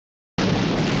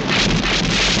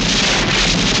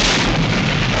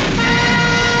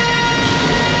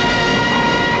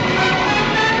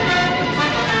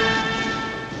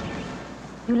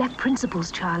principles,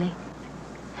 Charlie.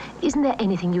 Isn't there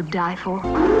anything you'd die for?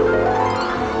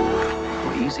 Well,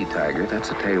 easy, Tiger. That's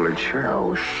a tailored shirt.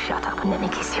 Oh, shut up and let me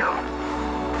kiss you.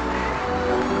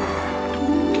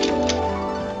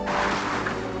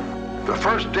 The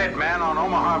first dead man on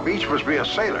Omaha Beach must be a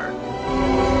sailor.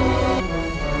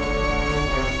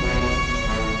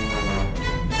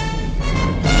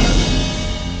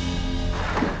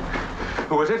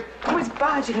 Who is it? Oh, it's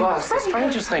barging. Boss, the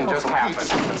strangest thing just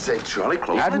happened. Say, Charlie,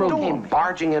 close Admiral the door. came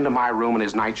barging into my room in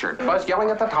his nightshirt. Buzz yelling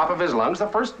at the top of his lungs, the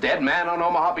first dead man on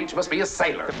Omaha Beach must be a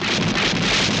sailor.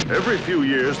 Every few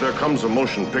years, there comes a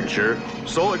motion picture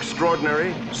so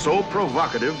extraordinary, so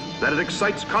provocative, that it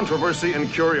excites controversy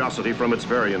and curiosity from its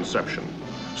very inception.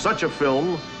 Such a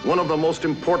film, one of the most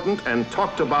important and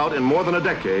talked about in more than a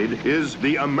decade, is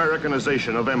the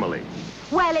Americanization of Emily.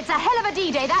 Well, it's a hell of a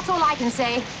D-Day, that's all I can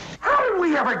say. How did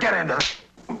we ever get into this?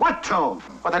 What tomb?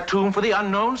 Well, the tomb for the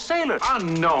unknown sailor.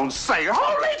 Unknown sailor?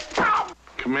 Holy cow!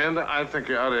 Commander, I think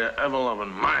you're out of your ever-loving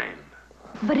mind.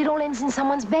 But it all ends in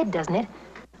someone's bed, doesn't it?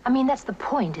 I mean, that's the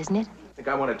point, isn't it? Think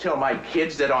I want to tell my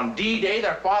kids that on D-Day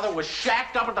their father was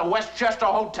shacked up at the Westchester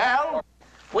Hotel?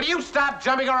 Will you stop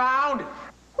jumping around?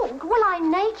 Well,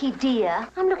 I'm naked, dear.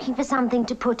 I'm looking for something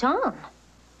to put on.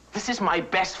 This is my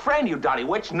best friend, you Donny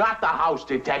Witch, not the house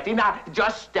detective. Now,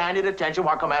 just stand at attention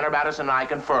while Commander Madison and I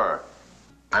confer.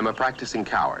 I'm a practicing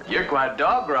coward. You're quite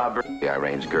dog robber. I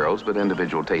range girls, but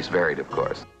individual tastes varied, of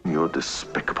course. You're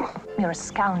despicable. You're a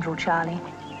scoundrel, Charlie.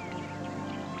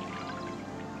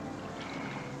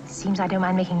 Seems I don't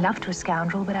mind making love to a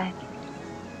scoundrel, but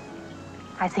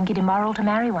I think it immoral to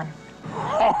marry one.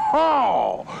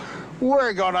 Oh,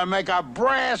 we're gonna make a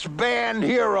brass band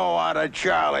hero out of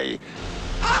Charlie.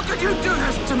 How could you do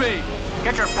this to me?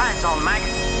 Get your pants on, Mac.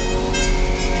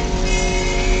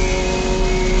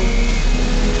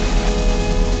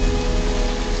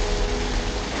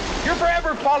 You're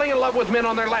forever falling in love with men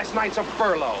on their last nights of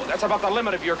furlough. That's about the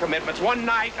limit of your commitments. One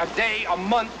night, a day, a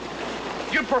month.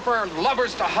 You'd prefer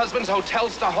lovers to husbands,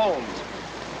 hotels to homes.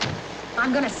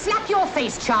 I'm gonna slap your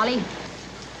face, Charlie.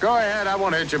 Go ahead, I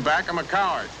won't hit you back. I'm a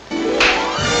coward.